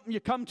just something you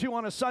come to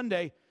on a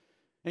Sunday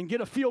and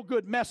get a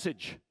feel-good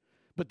message,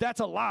 but that's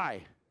a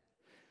lie.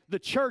 The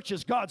church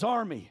is God's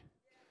army,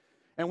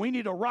 and we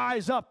need to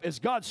rise up as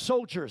God's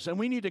soldiers, and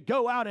we need to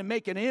go out and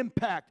make an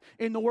impact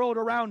in the world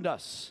around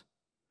us.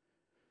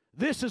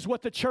 This is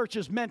what the church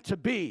is meant to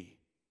be.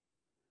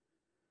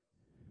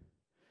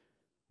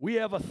 We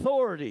have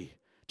authority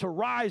to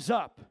rise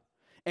up,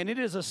 and it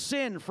is a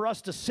sin for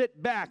us to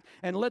sit back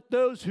and let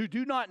those who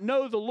do not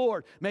know the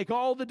Lord make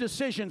all the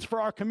decisions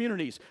for our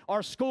communities,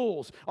 our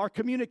schools, our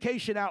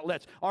communication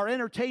outlets, our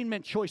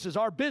entertainment choices,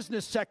 our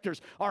business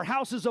sectors, our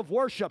houses of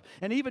worship,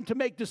 and even to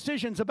make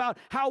decisions about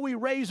how we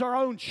raise our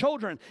own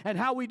children and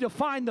how we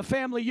define the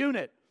family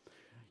unit.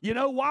 You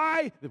know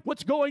why?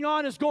 What's going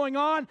on is going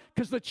on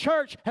because the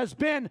church has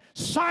been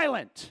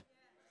silent.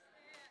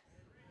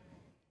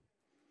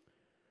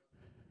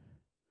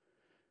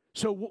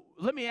 So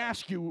let me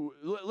ask you,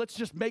 let's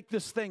just make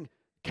this thing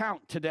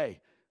count today.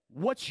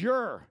 What's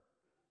your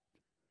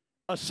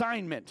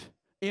assignment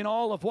in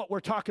all of what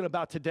we're talking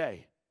about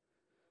today?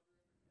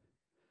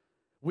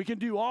 We can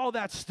do all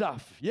that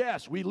stuff.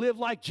 Yes, we live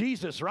like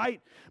Jesus,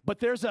 right? But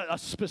there's a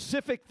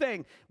specific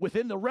thing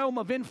within the realm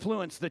of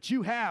influence that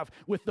you have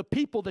with the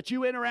people that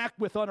you interact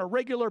with on a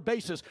regular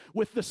basis,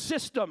 with the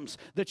systems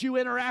that you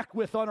interact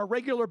with on a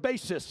regular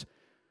basis.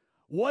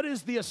 What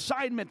is the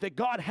assignment that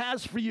God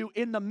has for you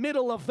in the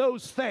middle of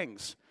those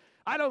things?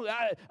 I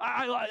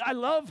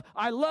love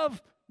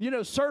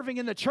serving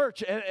in the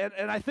church,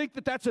 and I think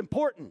that that's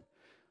important.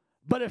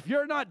 But if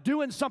you're not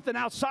doing something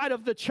outside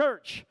of the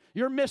church,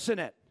 you're missing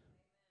it.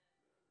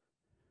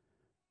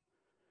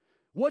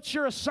 What's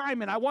your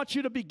assignment? I want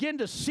you to begin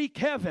to seek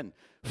heaven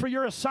for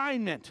your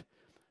assignment,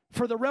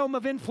 for the realm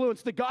of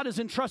influence that God has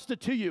entrusted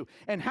to you,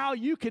 and how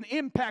you can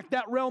impact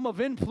that realm of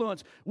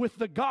influence with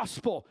the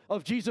gospel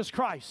of Jesus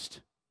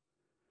Christ.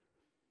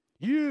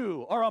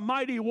 You are a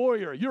mighty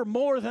warrior. You're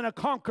more than a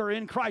conqueror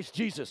in Christ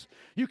Jesus.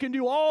 You can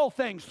do all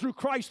things through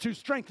Christ who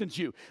strengthens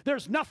you.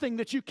 There's nothing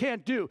that you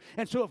can't do.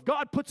 And so if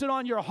God puts it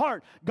on your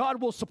heart,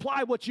 God will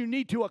supply what you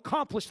need to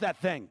accomplish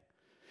that thing.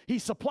 He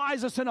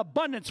supplies us in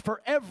abundance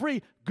for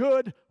every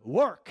good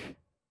work.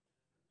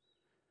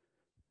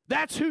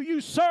 That's who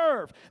you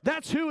serve.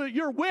 That's who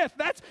you're with.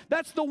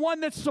 That's the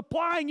one that's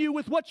supplying you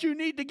with what you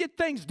need to get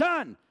things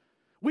done.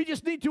 We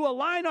just need to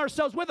align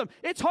ourselves with Him.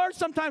 It's hard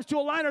sometimes to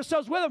align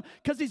ourselves with Him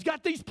because He's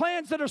got these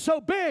plans that are so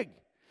big.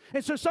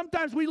 And so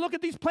sometimes we look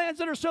at these plans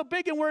that are so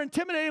big and we're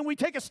intimidated and we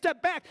take a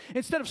step back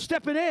instead of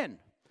stepping in.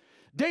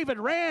 David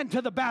ran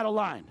to the battle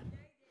line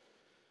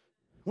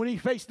when he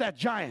faced that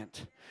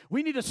giant.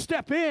 We need to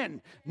step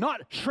in,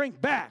 not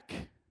shrink back.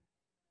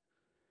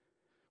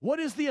 What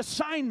is the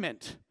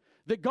assignment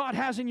that God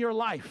has in your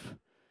life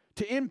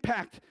to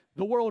impact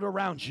the world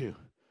around you?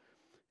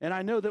 And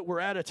I know that we're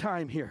out of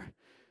time here,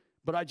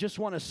 but I just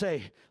want to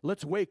say,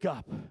 let's wake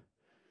up.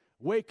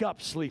 Wake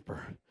up,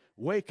 sleeper.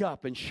 Wake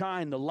up and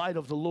shine the light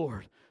of the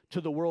Lord to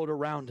the world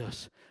around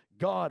us.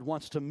 God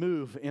wants to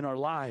move in our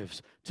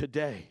lives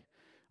today.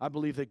 I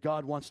believe that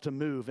God wants to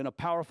move in a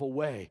powerful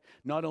way,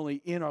 not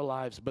only in our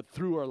lives, but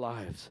through our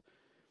lives.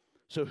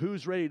 So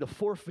who's ready to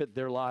forfeit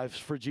their lives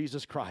for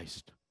Jesus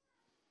Christ?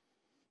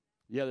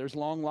 Yeah, there's a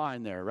long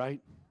line there, right?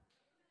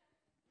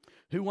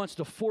 Who wants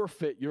to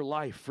forfeit your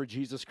life for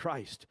Jesus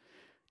Christ?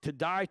 To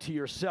die to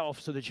yourself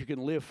so that you can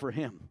live for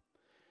Him?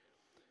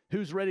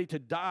 Who's ready to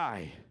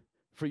die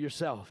for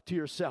yourself, to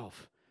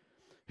yourself?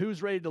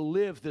 Who's ready to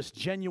live this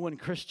genuine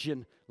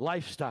Christian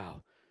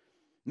lifestyle?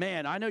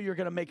 Man, I know you're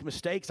going to make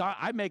mistakes.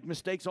 I make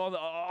mistakes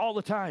all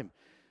the time.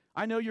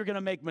 I know you're going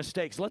to make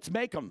mistakes. Let's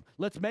make them.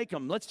 Let's make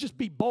them. Let's just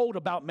be bold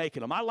about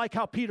making them. I like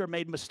how Peter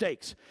made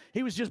mistakes.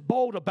 He was just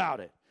bold about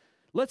it.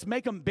 Let's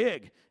make them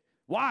big.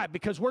 Why?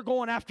 Because we're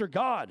going after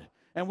God,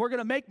 and we're going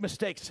to make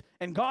mistakes.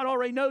 And God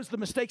already knows the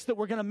mistakes that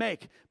we're going to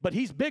make, but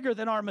He's bigger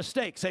than our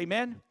mistakes.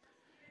 Amen?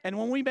 And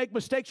when we make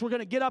mistakes, we're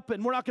going to get up,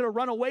 and we're not going to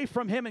run away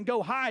from Him and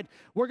go hide.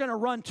 We're going to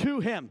run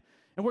to Him.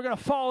 And we're going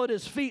to fall at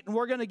His feet, and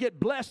we're going to get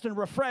blessed and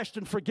refreshed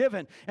and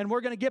forgiven. And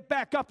we're going to get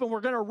back up, and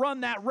we're going to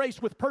run that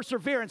race with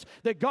perseverance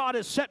that God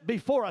has set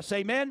before us.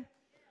 Amen?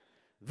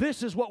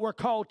 This is what we're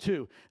called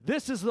to.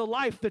 This is the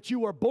life that you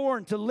were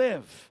born to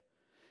live.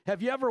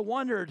 Have you ever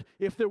wondered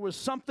if there was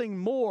something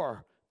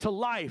more to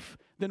life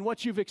than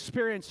what you've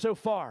experienced so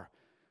far?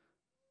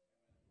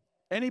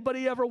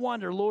 Anybody ever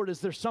wonder, Lord, is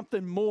there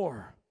something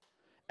more?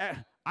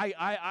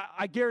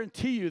 I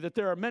guarantee you that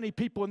there are many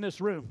people in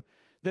this room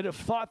that have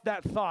thought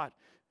that thought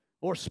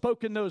or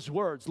spoken those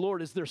words.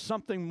 Lord, is there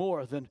something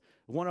more than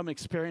what I'm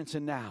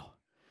experiencing now?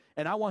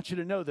 And I want you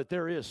to know that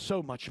there is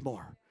so much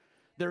more.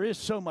 There is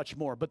so much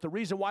more. But the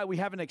reason why we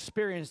haven't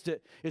experienced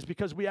it is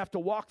because we have to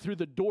walk through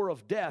the door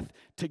of death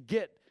to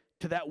get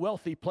to that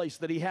wealthy place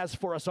that He has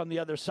for us on the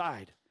other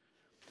side.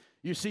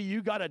 You see,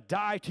 you got to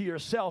die to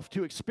yourself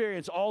to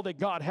experience all that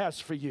God has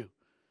for you.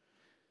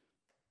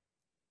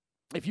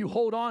 If you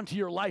hold on to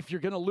your life,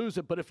 you're going to lose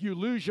it. But if you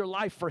lose your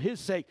life for His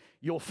sake,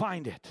 you'll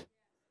find it.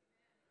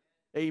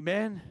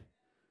 Amen.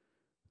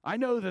 I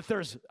know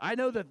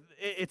that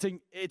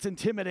it's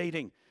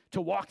intimidating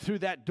to walk through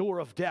that door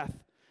of death.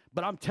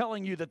 But I'm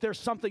telling you that there's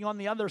something on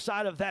the other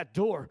side of that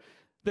door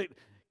that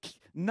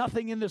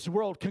nothing in this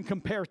world can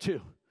compare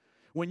to.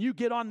 When you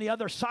get on the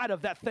other side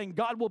of that thing,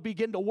 God will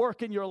begin to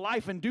work in your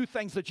life and do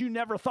things that you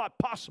never thought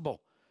possible.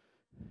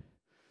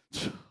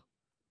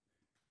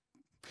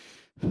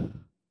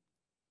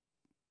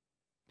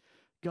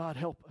 God,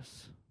 help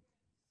us.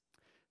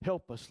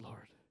 Help us,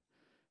 Lord.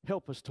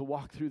 Help us to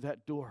walk through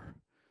that door.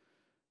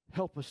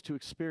 Help us to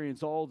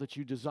experience all that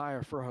you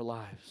desire for our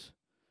lives.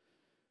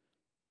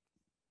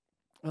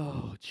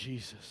 Oh,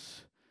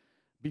 Jesus.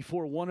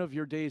 Before one of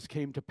your days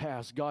came to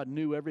pass, God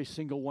knew every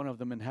single one of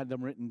them and had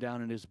them written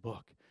down in His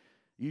book.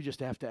 You just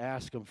have to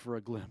ask Him for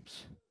a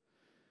glimpse.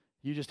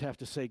 You just have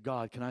to say,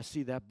 God, can I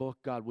see that book?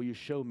 God, will you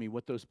show me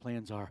what those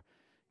plans are?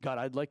 God,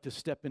 I'd like to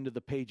step into the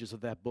pages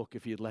of that book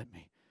if you'd let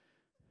me.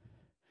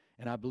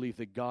 And I believe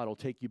that God will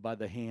take you by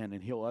the hand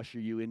and He'll usher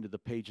you into the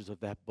pages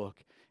of that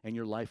book, and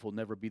your life will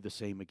never be the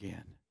same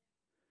again.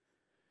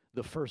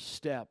 The first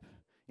step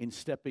in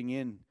stepping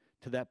in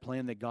to that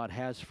plan that God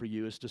has for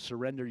you is to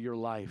surrender your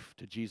life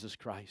to Jesus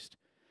Christ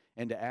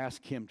and to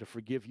ask Him to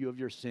forgive you of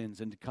your sins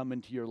and to come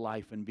into your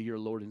life and be your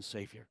Lord and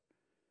Savior.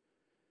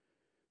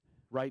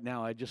 Right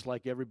now, I'd just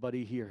like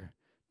everybody here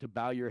to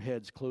bow your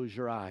heads, close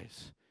your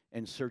eyes,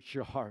 and search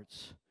your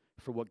hearts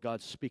for what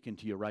God's speaking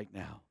to you right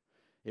now.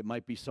 It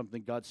might be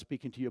something God's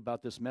speaking to you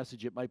about this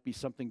message. It might be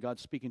something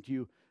God's speaking to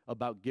you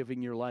about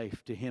giving your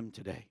life to Him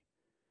today.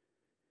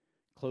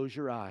 Close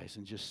your eyes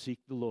and just seek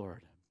the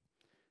Lord.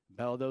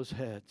 Bow those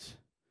heads.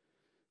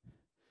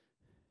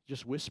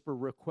 Just whisper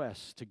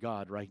requests to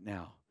God right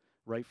now,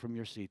 right from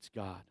your seats.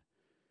 God,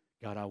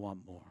 I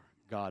want more.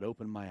 God,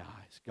 open my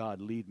eyes.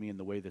 God, lead me in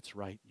the way that's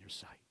right in your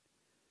sight.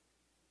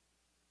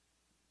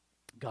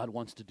 God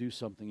wants to do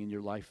something in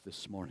your life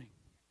this morning.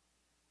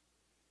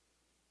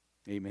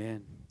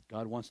 Amen.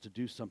 God wants to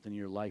do something in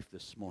your life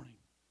this morning.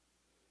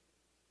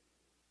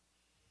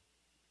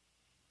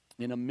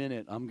 In a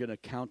minute, I'm going to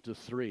count to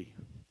 3.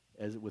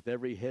 As with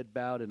every head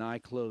bowed and eye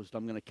closed,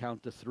 I'm going to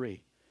count to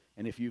 3.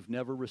 And if you've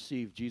never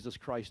received Jesus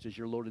Christ as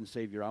your Lord and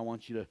Savior, I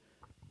want you to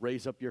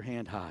raise up your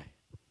hand high.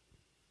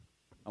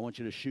 I want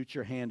you to shoot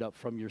your hand up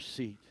from your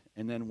seat.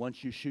 And then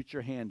once you shoot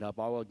your hand up,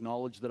 I'll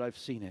acknowledge that I've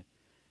seen it.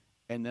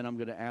 And then I'm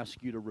going to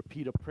ask you to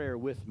repeat a prayer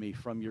with me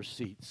from your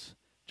seats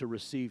to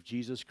receive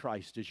Jesus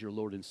Christ as your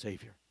Lord and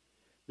Savior.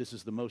 This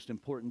is the most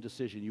important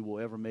decision you will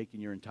ever make in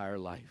your entire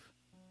life.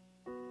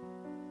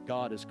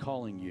 God is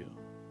calling you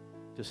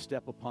to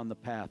step upon the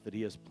path that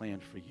He has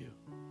planned for you.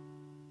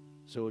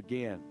 So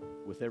again,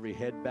 with every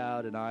head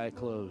bowed and eye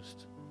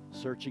closed,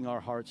 searching our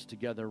hearts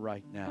together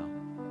right now.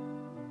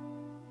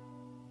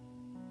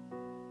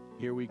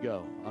 Here we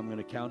go. I'm going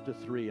to count to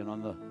 3, and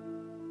on the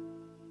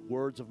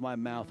words of my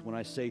mouth, when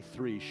I say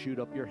 3, shoot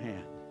up your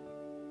hand.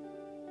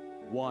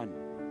 1.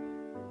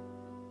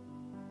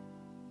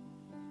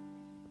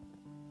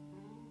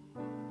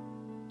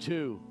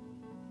 2.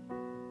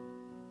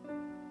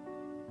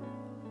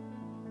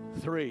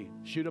 3.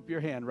 Shoot up your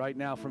hand right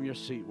now from your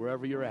seat,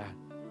 wherever you're at.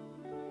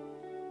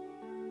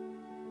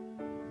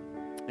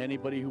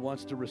 Anybody who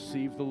wants to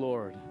receive the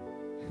Lord.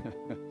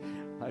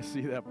 I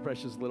see that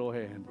precious little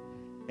hand.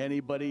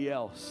 Anybody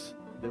else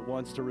that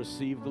wants to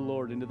receive the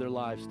Lord into their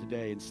lives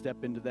today and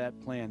step into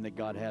that plan that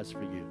God has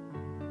for you.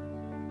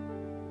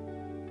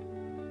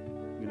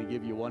 I'm going to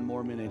give you one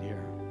more minute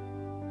here.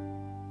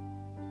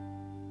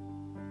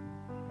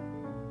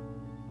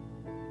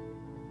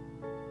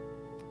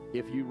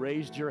 If you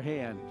raised your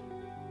hand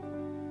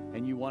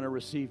and you want to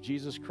receive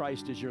Jesus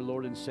Christ as your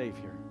Lord and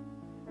Savior,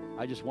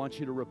 I just want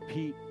you to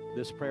repeat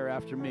this prayer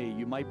after me.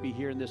 You might be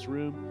here in this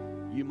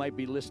room. You might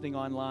be listening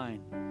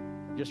online.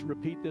 Just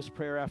repeat this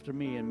prayer after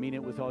me and mean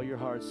it with all your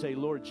heart. Say,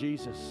 Lord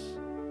Jesus,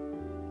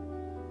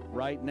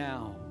 right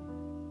now,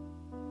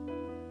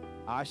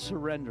 I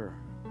surrender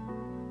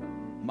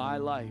my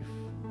life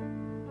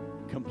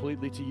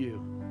completely to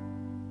you.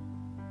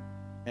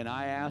 And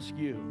I ask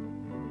you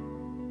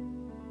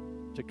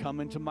to come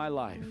into my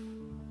life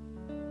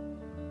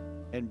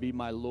and be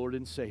my Lord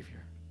and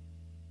Savior.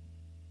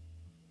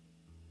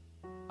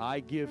 I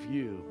give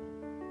you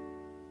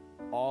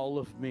all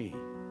of me.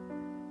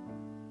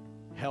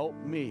 Help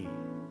me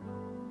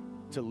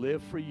to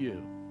live for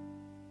you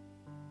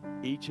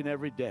each and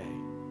every day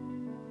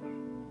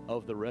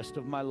of the rest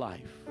of my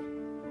life.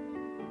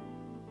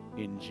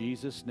 In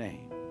Jesus'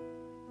 name,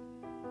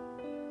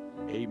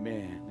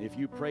 amen. If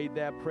you prayed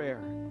that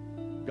prayer,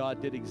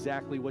 God did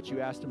exactly what you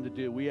asked him to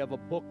do. We have a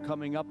book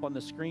coming up on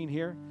the screen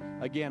here.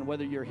 Again,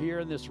 whether you're here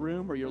in this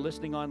room or you're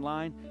listening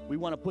online, we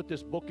want to put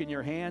this book in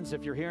your hands.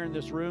 If you're here in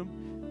this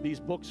room, these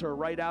books are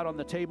right out on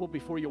the table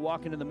before you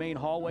walk into the main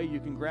hallway. You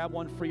can grab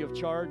one free of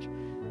charge.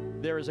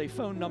 There is a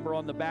phone number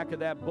on the back of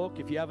that book.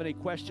 If you have any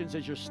questions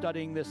as you're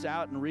studying this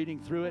out and reading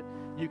through it,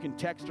 you can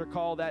text or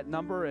call that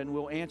number and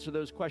we'll answer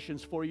those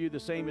questions for you. The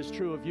same is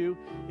true of you.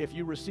 If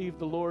you received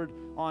the Lord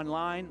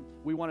online,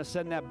 we want to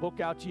send that book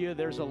out to you.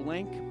 There's a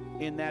link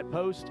in that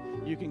post.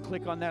 You can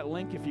click on that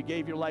link if you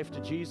gave your life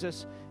to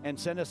Jesus and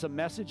send us a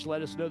message.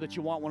 Let us know that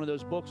you want one of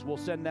those books. We'll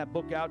send that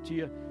book out to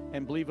you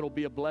and believe it'll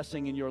be a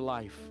blessing in your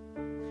life.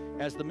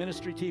 As the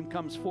ministry team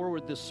comes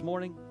forward this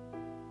morning,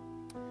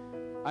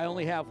 I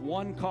only have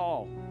one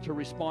call to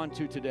respond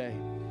to today.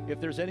 If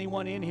there's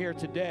anyone in here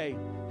today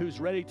who's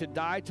ready to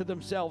die to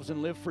themselves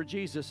and live for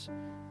Jesus,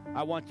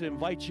 I want to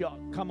invite you,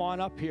 come on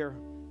up here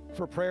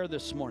for prayer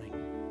this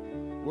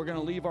morning. We're going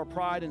to leave our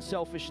pride and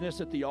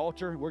selfishness at the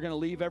altar. We're going to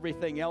leave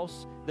everything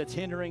else that's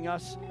hindering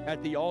us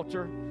at the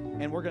altar,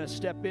 and we're going to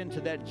step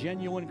into that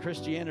genuine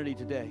Christianity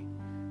today.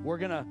 We're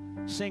going to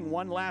sing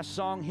one last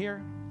song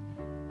here,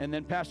 and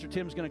then Pastor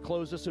Tim's going to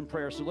close us in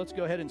prayer. So let's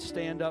go ahead and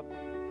stand up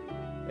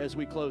as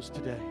we close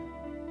today.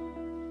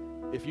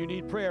 If you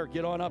need prayer,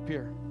 get on up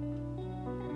here.